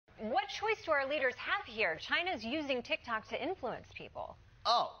choice do our leaders have here? China's using TikTok to influence people.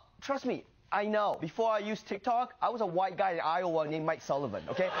 Oh, trust me, I know. Before I used TikTok, I was a white guy in Iowa named Mike Sullivan,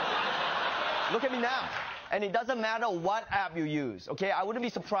 okay? Look at me now. And it doesn't matter what app you use, okay? I wouldn't be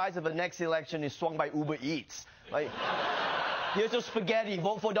surprised if the next election is swung by Uber Eats. Like, here's your spaghetti,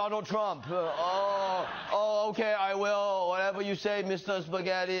 vote for Donald Trump. Okay, I will. Whatever you say, Mr.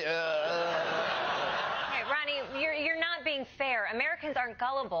 Spaghetti. Hey, Ronnie, you're not being fair. Americans aren't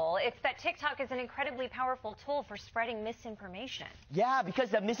gullible. It's that TikTok is an incredibly powerful tool for spreading misinformation. Yeah, because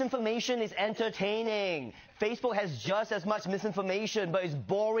the misinformation is entertaining. Facebook has just as much misinformation, but it's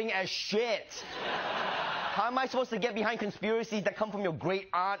boring as shit. How am I supposed to get behind conspiracies that come from your great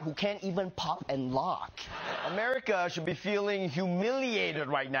aunt who can't even pop and lock? America should be feeling humiliated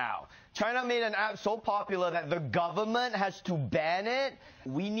right now. China made an app so popular that the government has to ban it.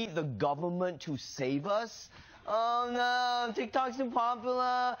 We need the government to save us. Oh no, TikTok's too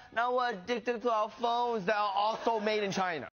popular. Now we're addicted to our phones that are also made in China.